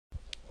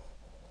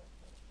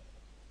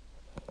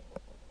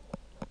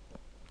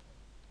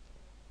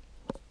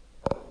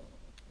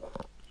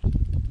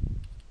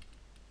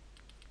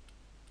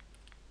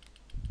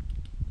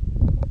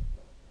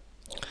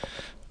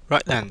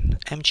Right then,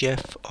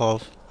 MGF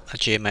of a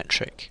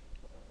geometric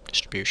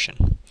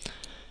distribution.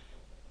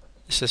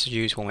 This is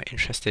used when we're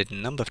interested in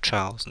the number of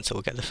trials until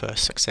we get the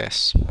first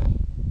success.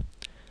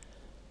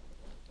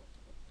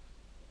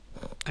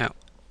 Now,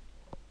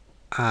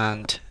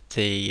 and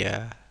the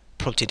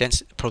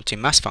probability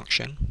mass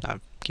function I've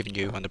given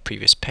you on the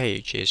previous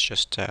page is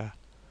just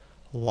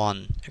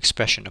one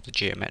expression of the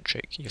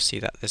geometric. You'll see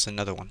that there's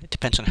another one. It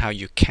depends on how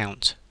you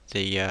count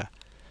the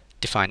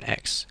define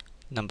x,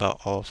 number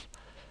of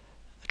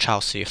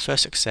trials to your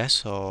first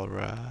success, or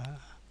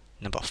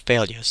number of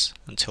failures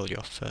until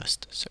your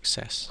first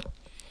success.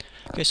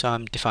 Okay, so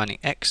I'm defining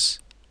x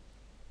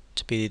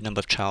to be the number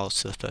of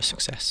trials to the first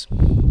success.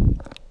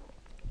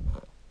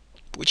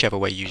 Whichever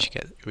way you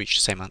reach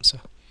the same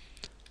answer.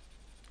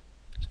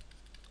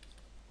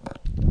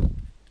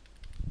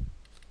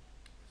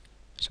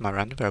 So my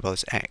random variable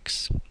is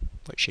x,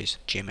 which is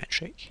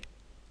geometric.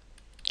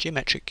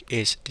 Geometric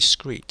is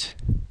discrete.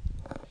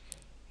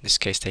 In this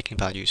case, taking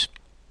values,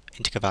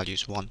 integer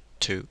values 1,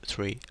 2,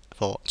 3,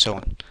 4, and so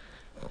on.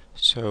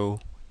 So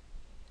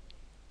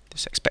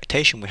this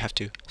expectation we have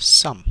to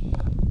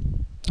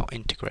sum, not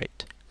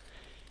integrate,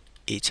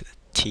 e to the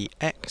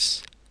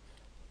tx,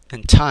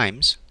 then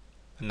times,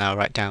 and now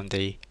write down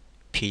the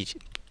p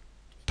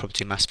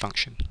probability mass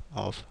function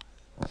of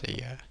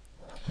the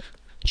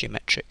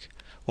geometric.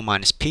 1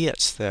 minus p,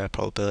 that's the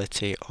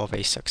probability of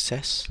a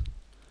success.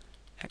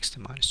 X to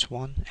the minus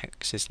 1,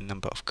 x is the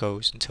number of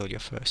goes until your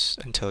first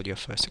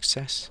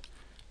success,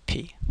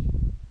 p.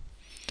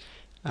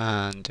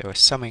 And we're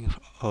summing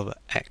over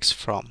x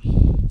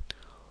from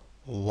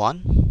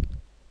 1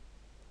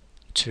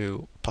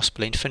 to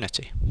possibly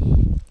infinity.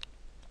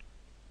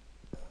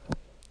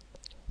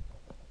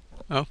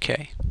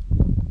 Okay.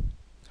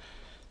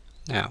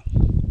 Now,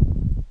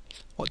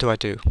 what do?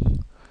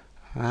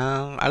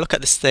 I look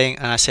at this thing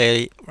and I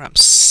say,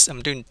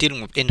 I'm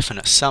dealing with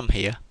infinite sum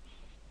here.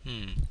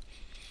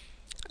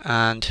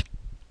 And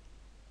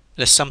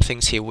there's some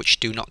things here which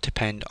do not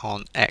depend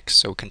on x,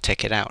 so we can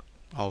take it out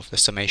of the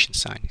summation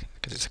sign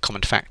because it's a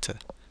common factor.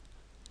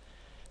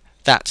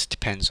 That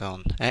depends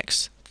on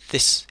x,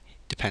 this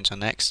depends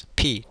on x,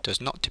 p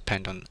does not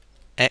depend on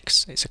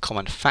x, it's a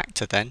common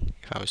factor then,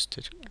 if I was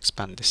to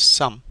expand this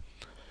sum,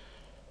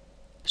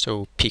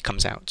 so p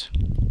comes out.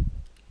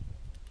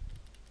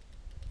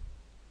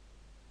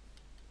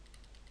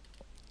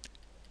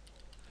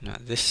 Now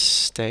at this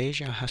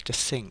stage I have to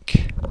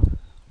think.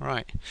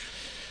 Right,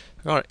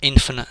 we've got an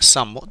infinite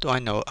sum. What do I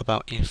know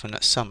about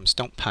infinite sums?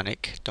 Don't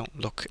panic, don't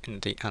look in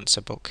the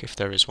answer book if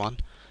there is one.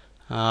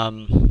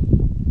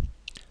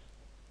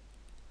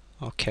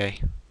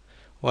 Okay,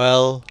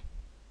 well,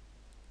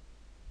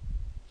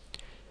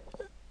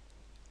 it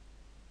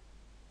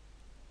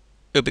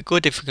would be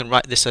good if we can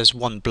write this as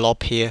one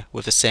blob here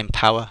with the same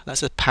power.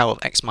 That's the power of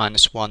x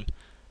minus 1.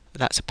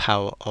 That's a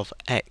power of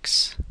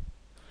x.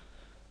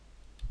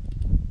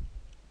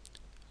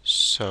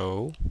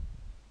 So,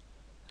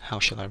 how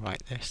shall I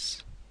write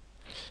this?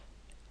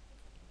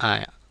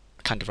 I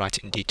kind of write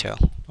it in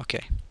detail.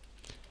 Okay.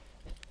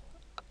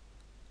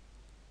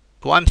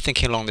 What I'm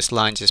thinking along these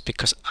lines is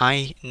because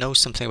I know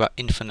something about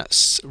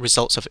infinite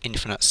results of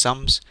infinite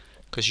sums,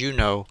 because you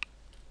know,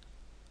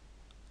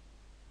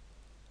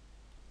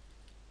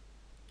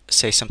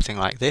 say something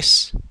like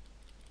this: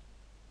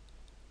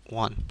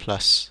 1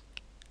 plus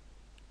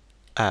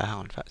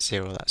in fact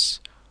 0, that's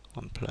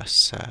 1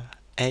 plus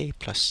a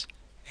plus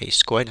a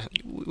squared.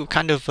 We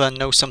kind of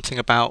know something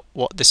about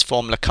what this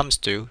formula comes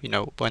to, you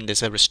know, when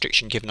there's a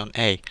restriction given on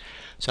a.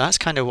 So that's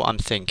kind of what I'm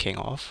thinking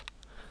of.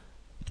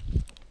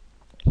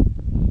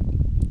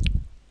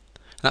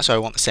 And that's why I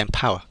want the same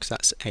power, because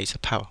that's a to the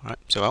power, right?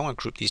 So I want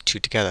to group these two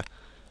together.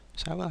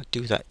 So I want to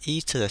do that.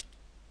 E to the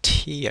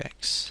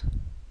tx.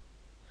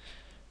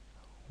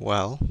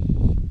 Well,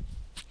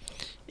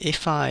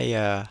 if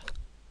I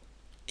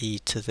e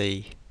to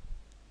the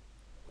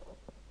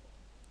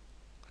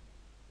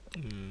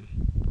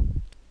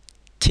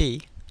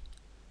t,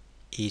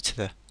 e to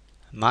the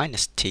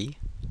minus t,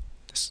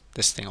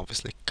 this thing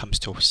obviously comes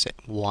to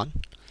 1.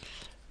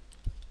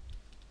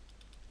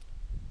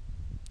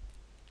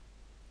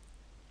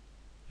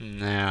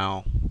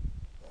 Now,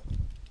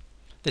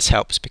 this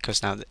helps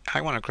because now I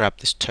want to grab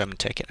this term and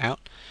take it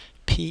out.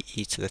 P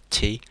e to the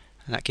t,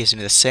 and that gives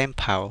me the same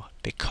power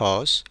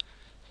because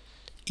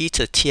e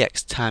to the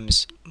tx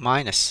times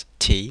minus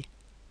t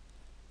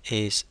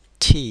is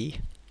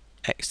t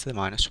x to the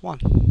minus 1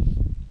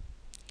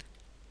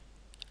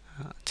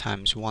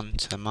 times 1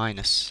 to the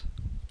minus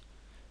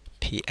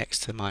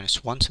px to the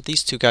minus 1. So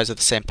these two guys are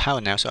the same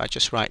power now, so I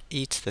just write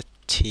e to the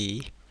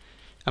t.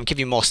 I'm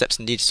giving you more steps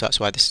than needed, so that's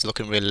why this is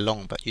looking really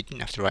long, but you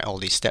didn't have to write all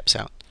these steps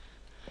out.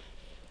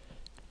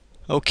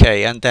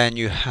 Okay, and then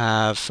you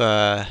have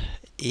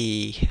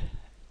e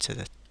to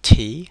the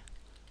t,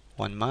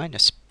 1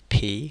 minus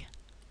p,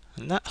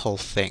 and that whole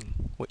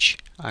thing, which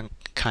I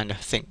kind of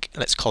think,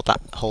 let's call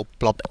that whole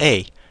blob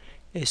a,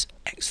 is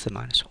x to the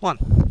minus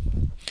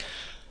 1.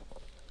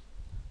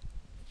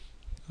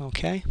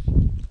 Okay,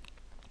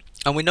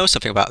 and we know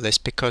something about this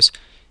because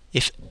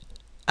if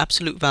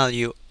absolute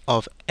value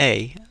of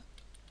a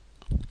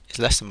is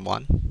less than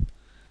 1,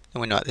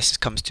 then we know that this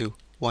comes to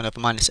 1 over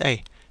minus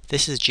a.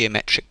 This is a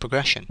geometric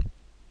progression.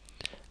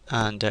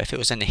 And if it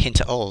was any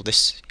hint at all,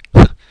 this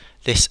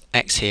this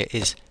x here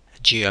is a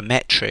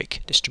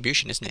geometric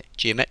distribution, isn't it?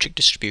 Geometric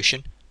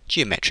distribution,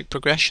 geometric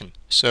progression.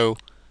 So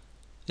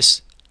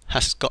this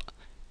has got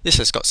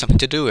something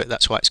to do with it.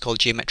 That's why it's called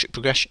geometric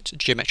progression,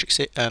 geometric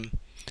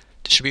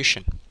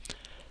distribution.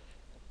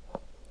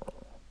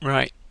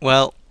 Right.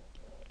 Well,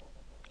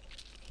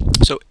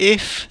 so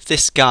if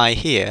this guy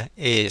here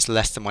is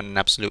less than 1 in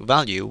absolute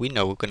value, we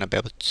know we're going to be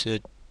able to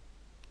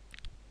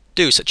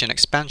do such an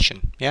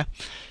expansion. Yeah,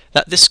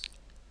 that this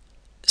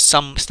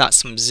sum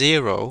starts from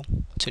 0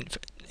 to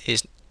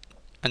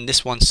and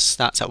this one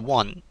starts at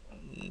 1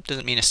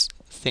 doesn't mean a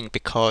thing,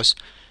 because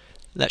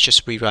let's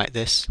just rewrite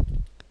this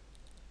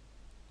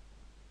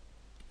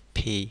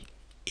p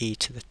e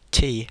to the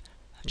t.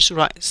 Just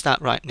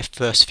start writing the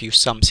first few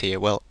sums here.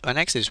 Well, when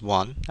x is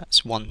 1,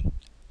 that's 1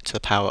 to the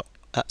power,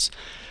 that's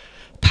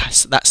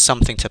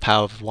something to the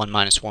power of 1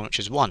 minus 1, which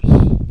is 1.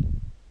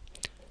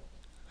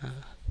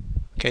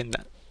 Okay, and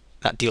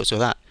that deals with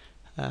that.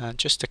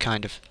 Just to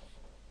kind of,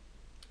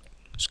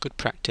 it's good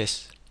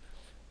practice,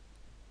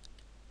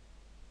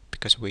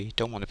 because we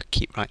don't want to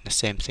keep writing the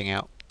same thing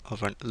out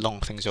over long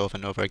things over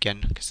and over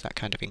again, because that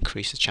kind of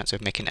increases the chance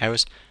of making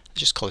errors.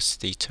 Let's just call this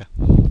theta,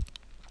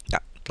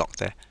 that block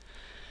there.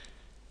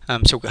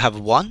 So we'll have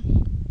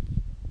 1,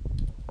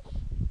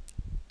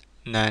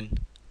 and then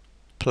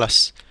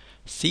plus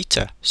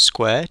theta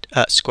squared,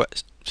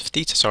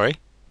 theta, sorry,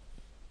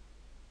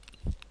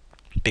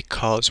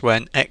 because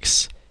when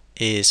x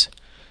is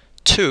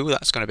 2,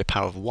 that's going to be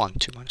power of 1.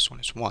 2 minus 1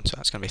 is 1, so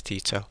that's going to be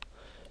theta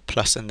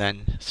plus, and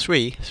then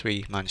 3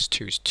 minus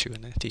 2 is 2,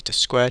 and then theta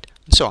squared,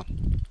 and so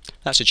on.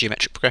 That's a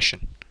geometric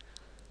progression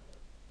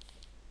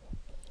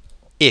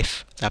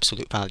if the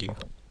absolute value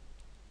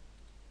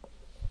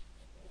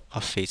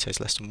of theta is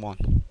less than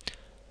 1.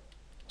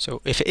 So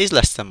if it is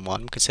less than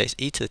 1, we could say it's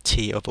e to the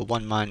t over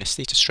 1 minus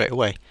theta straight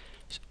away.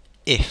 So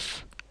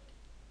if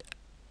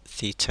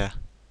theta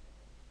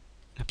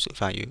absolute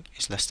value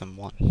is less than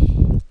 1.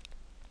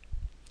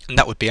 And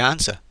that would be our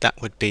answer.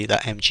 That would be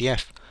that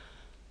MGF.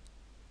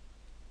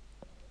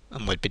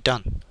 And we'd be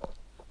done.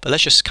 But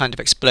let's just kind of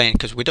explain,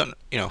 because we don't,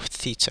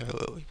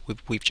 theta,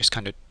 we've just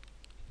kind of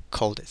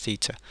called it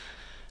theta.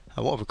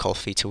 What we call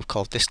theta, we've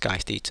called this guy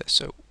theta.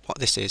 So what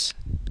this is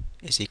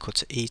equal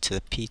to e to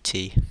the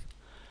pt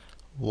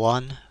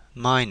 1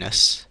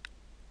 minus,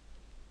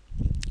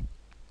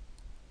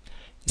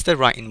 instead of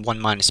writing 1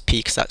 minus p,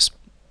 because that's,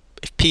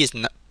 if p is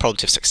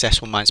probability of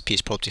success, 1 minus p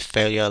is probability of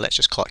failure, let's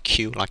just call it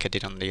q, like I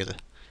did on the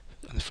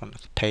front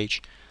of the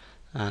page.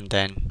 And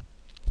then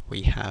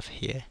we have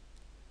here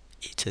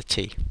e to the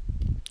t.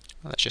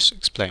 Let's just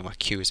explain why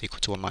q is equal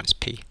to 1 minus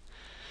p.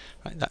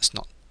 Right,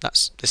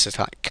 this is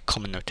like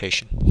common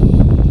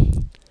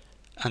notation.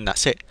 And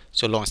that's it,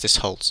 so long as this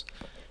holds.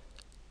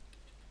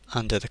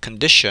 Under the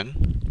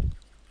condition,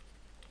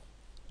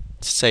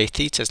 to say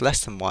theta is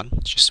less than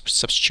 1, just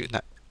substitute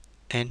that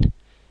in,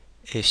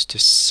 is to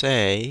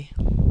say,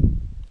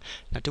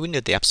 now do we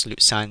need the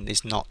absolute sign?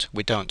 Is not,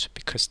 we don't,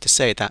 because to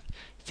say that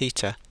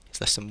theta is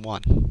less than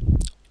 1,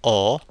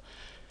 or,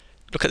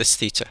 look at this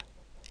theta,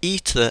 e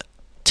to the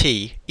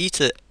t,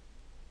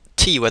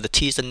 where the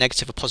t is a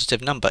negative or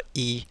positive number,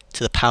 e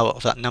to the power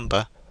of that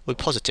number will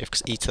be positive,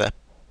 because e to the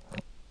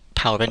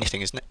power of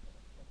anything is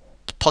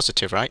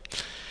positive,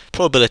 right?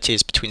 Probability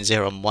is between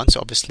 0 and 1, so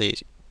obviously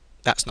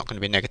that's not going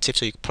to be negative,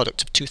 so you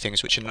product of two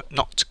things which are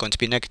not going to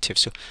be negative,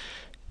 so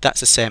that's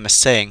the same as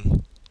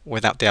saying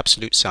without the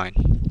absolute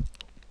sign.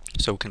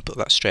 So we can put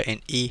that straight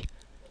in, e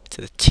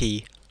to the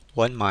t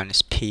 1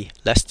 minus p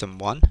less than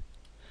 1,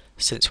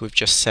 since we've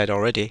just said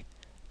already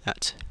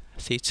that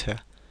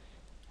theta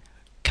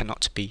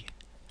cannot be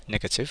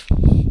negative.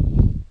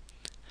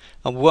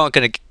 And we are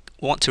going to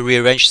want to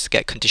rearrange this to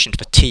get a condition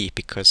for t,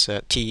 because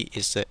t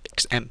is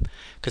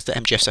because the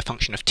MGF is a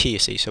function of t, you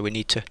see, so we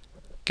need to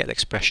get the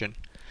expression,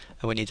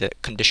 and we need a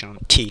condition on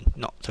t,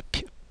 not for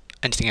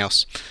anything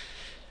else.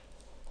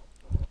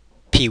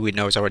 P we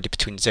know is already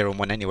between 0 and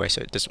 1 anyway,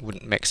 so it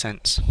wouldn't make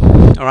sense.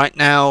 Alright,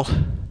 now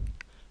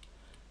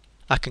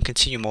I can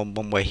continue more than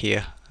one way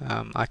here.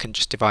 I can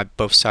just divide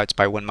both sides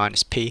by 1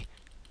 minus p,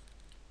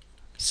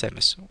 same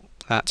as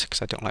that,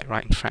 because I don't like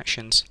writing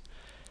fractions.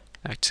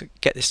 Now to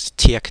get this to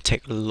t, I can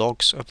take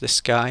logs of this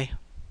guy.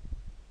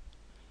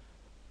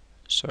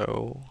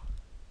 So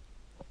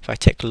if I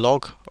take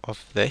log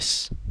of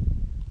this,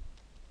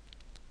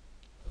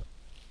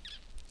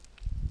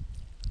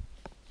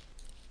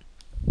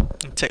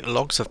 take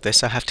logs of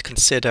this, I have to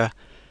consider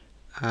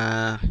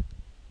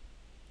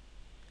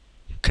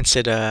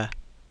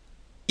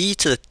e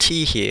to the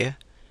t here,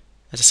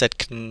 as I said,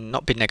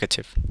 cannot be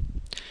negative.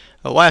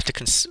 What I have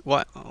to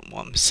what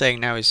I'm saying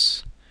now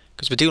is,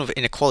 because we're dealing with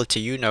inequality,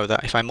 you know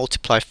that if I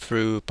multiply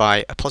through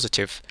by a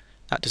positive,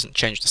 that doesn't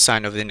change the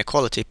sign of the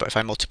inequality, but if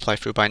I multiply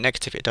through by a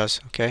negative, it does.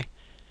 Okay.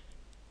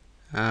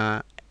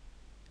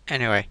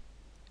 Anyway,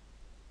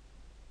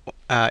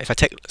 if I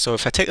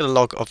take the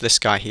log of this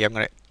guy here, I'm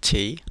going to get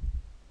t,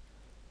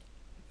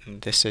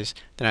 and this is,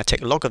 then I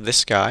take the log of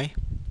this guy,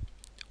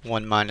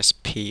 1 minus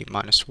p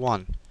minus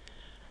 1,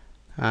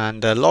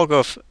 and the log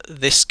of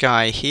this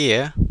guy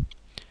here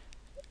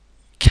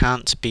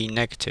can't be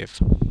negative,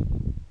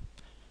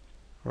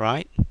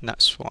 right? And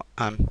that's what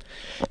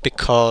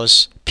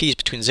because p is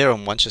between 0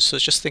 and 1, so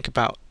just think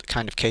about the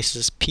kind of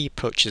cases p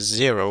approaches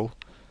 0,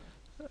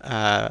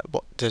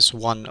 what does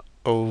 1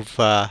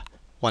 over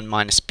 1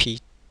 minus p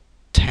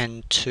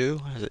tend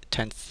to? As it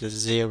tends to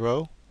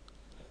 0.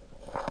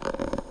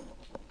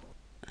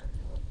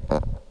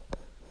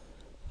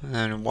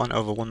 And 1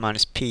 over 1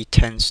 minus p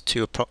tends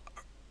to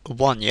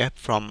 1, yeah,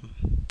 from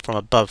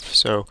above,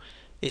 so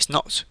it's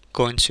not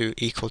going to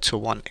equal to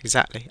 1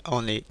 exactly,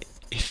 only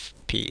if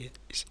p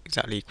is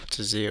exactly equal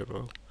to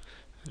 0,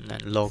 and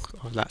then log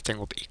of that thing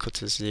will be equal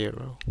to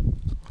 0.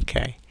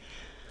 Okay,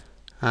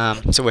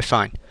 so we're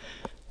fine.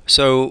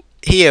 So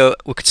here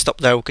we could stop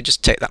there, we could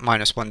just take that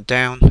minus 1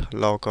 down,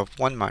 log of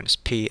 1 minus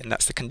p, and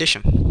that's the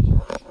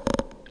condition.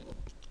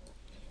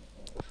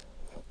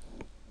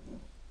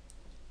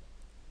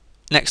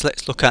 Next,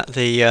 let's look at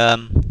the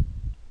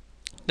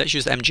let's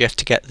use the MGF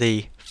to get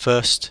the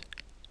first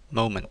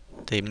moment,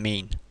 the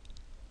mean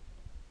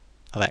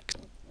of x.